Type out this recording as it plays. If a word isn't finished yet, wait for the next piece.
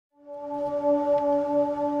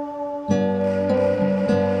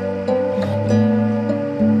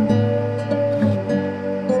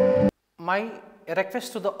A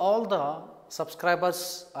request to all the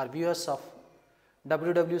subscribers or viewers of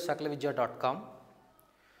www.sakalavidya.com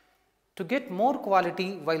to get more quality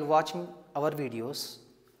while watching our videos.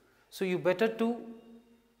 So, you better to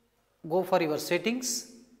go for your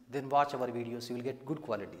settings, then watch our videos, you will get good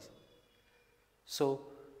quality. So,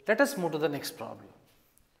 let us move to the next problem.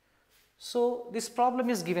 So, this problem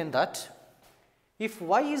is given that if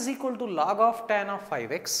y is equal to log of tan of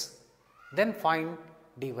 5x, then find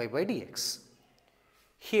dy by dx.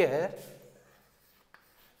 Here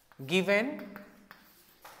given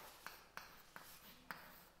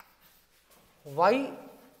y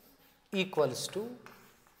equals to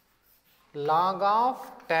log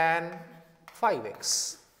of tan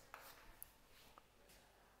 5x,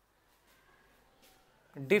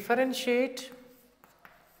 differentiate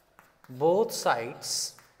both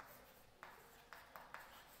sides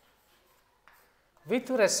with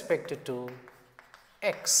respect to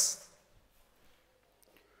x.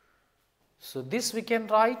 So, this we can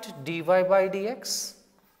write dy by dx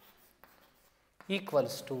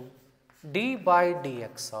equals to d by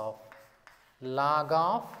dx of log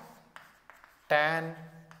of tan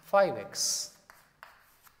 5x.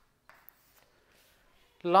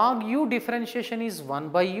 Log u differentiation is 1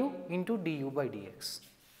 by u into du by dx.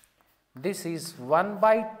 This is 1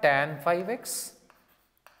 by tan 5x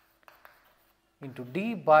into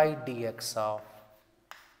d by dx of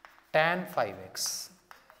tan 5x.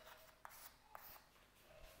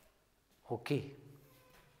 Okay.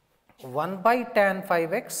 1 by tan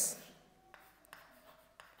 5x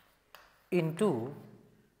into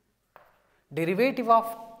derivative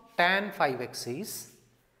of tan 5x is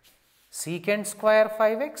secant square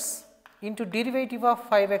 5x into derivative of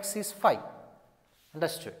 5x is 5.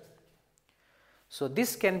 Understood? So,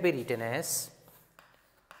 this can be written as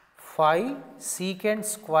 5 secant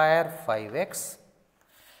square 5x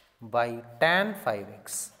by tan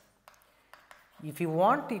 5x. If you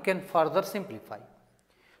want, you can further simplify.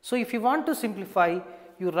 So, if you want to simplify,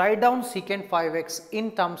 you write down secant 5x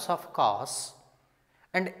in terms of cos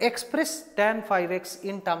and express tan 5x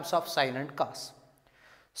in terms of sin and cos,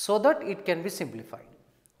 so that it can be simplified.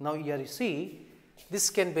 Now, here you see this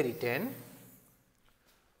can be written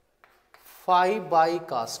 5 by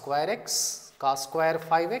cos square x, cos square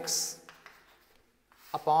 5x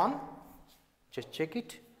upon, just check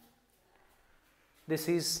it, this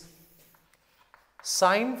is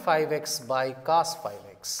sin 5x by cos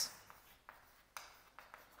 5x.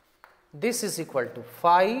 This is equal to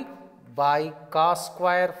 5 by cos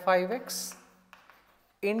square 5x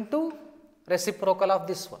into reciprocal of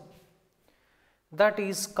this one, that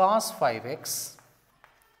is cos 5x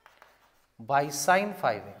by sin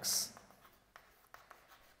 5x.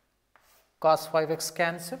 Cos 5x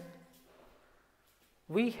cancel,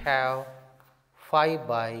 we have 5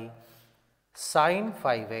 by sin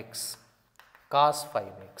 5x cos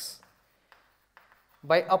 5x.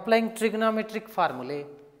 By applying trigonometric formulae,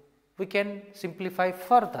 we can simplify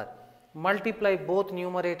further, multiply both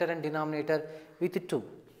numerator and denominator with 2.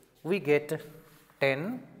 We get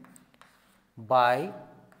 10 by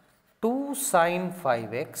 2 sin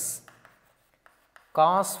 5x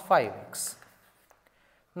cos 5x.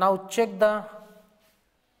 Now, check the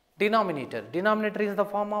denominator. Denominator is the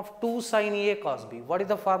form of 2 sin A cos B. What is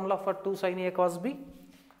the formula for 2 sin A cos B?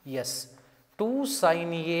 Yes, 2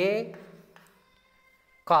 sin A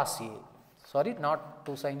cos A. Sorry, not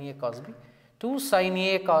 2 sin A cos B. 2 sin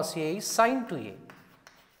A cos A is sin 2A.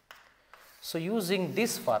 So, using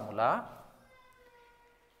this formula,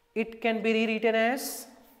 it can be rewritten as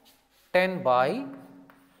 10 by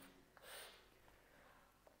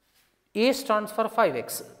A stands for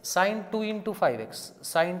 5x, sin 2 into 5x,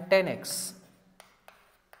 sin 10x.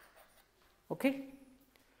 Okay.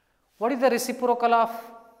 What is the reciprocal of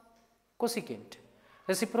cosecant?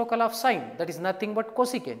 Reciprocal of sin, that is nothing but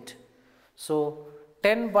cosecant. So,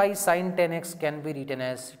 10 by sin 10x can be written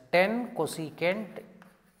as 10 cosecant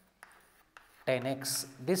 10x.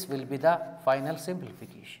 This will be the final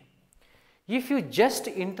simplification. If you just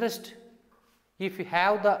if you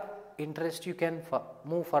have the interest, you can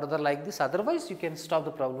move further like this, otherwise you can stop the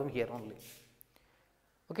problem here only.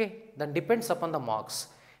 Okay, then depends upon the marks.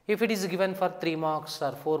 If it is given for 3 marks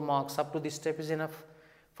or 4 marks, up to this step is enough.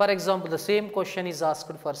 For example, the same question is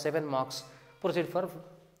asked for 7 marks, proceed for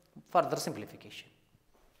further simplification.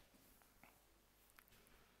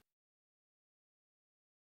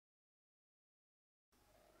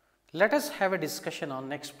 Let us have a discussion on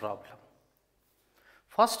next problem.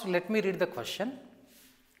 First, let me read the question.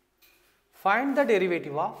 Find the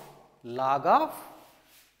derivative of log of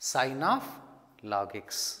sin of log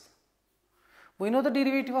x. We know the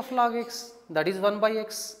derivative of log x, that is 1 by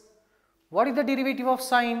x. What is the derivative of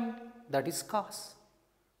sine? That is cos.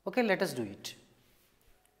 Okay, let us do it.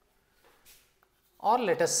 Or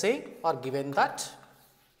let us say, or given that,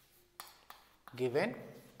 given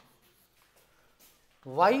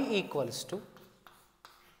y equals to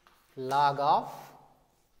log of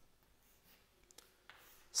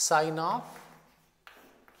sine of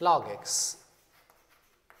log x.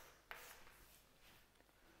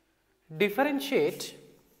 Differentiate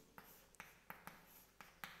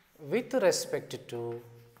with respect to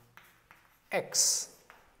x.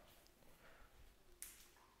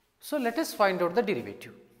 So, let us find out the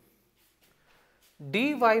derivative.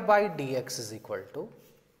 Dy by dx is equal to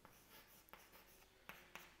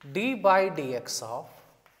d by dx of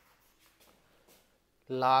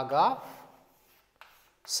log of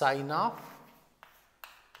sine of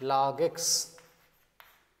log x.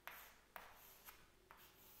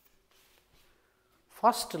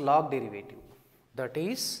 First log derivative, that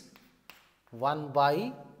is 1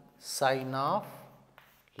 by sine of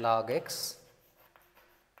log x.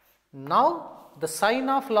 Now, the sine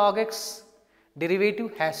of log x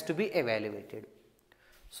derivative has to be evaluated.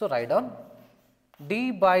 So, write down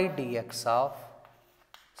d by dx of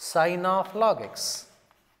sine of log x.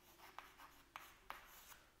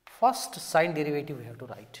 First sine derivative we have to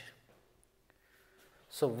write.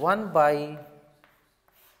 So, 1 by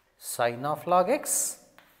sine of log x,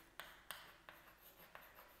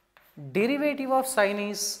 derivative of sine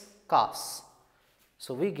is cos.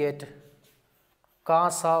 So, we get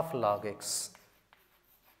cos of log x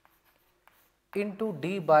into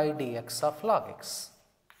d by dx of log x.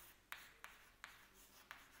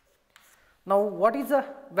 Now, what is the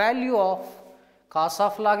value of cos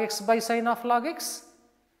of log x by sine of log x?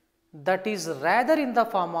 That is rather in the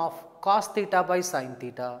form of cos theta by sine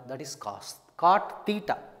theta, that is cot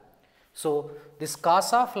theta. So, this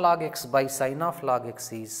cos of log x by sine of log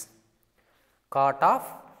x is cot of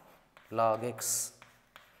log x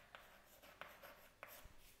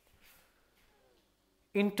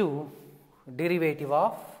into derivative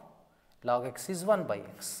of log x is 1 by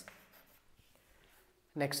x.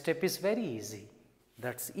 Next step is very easy,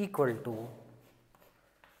 that is equal to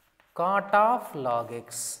cot of log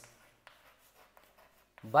x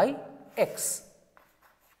by x.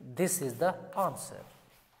 This is the answer.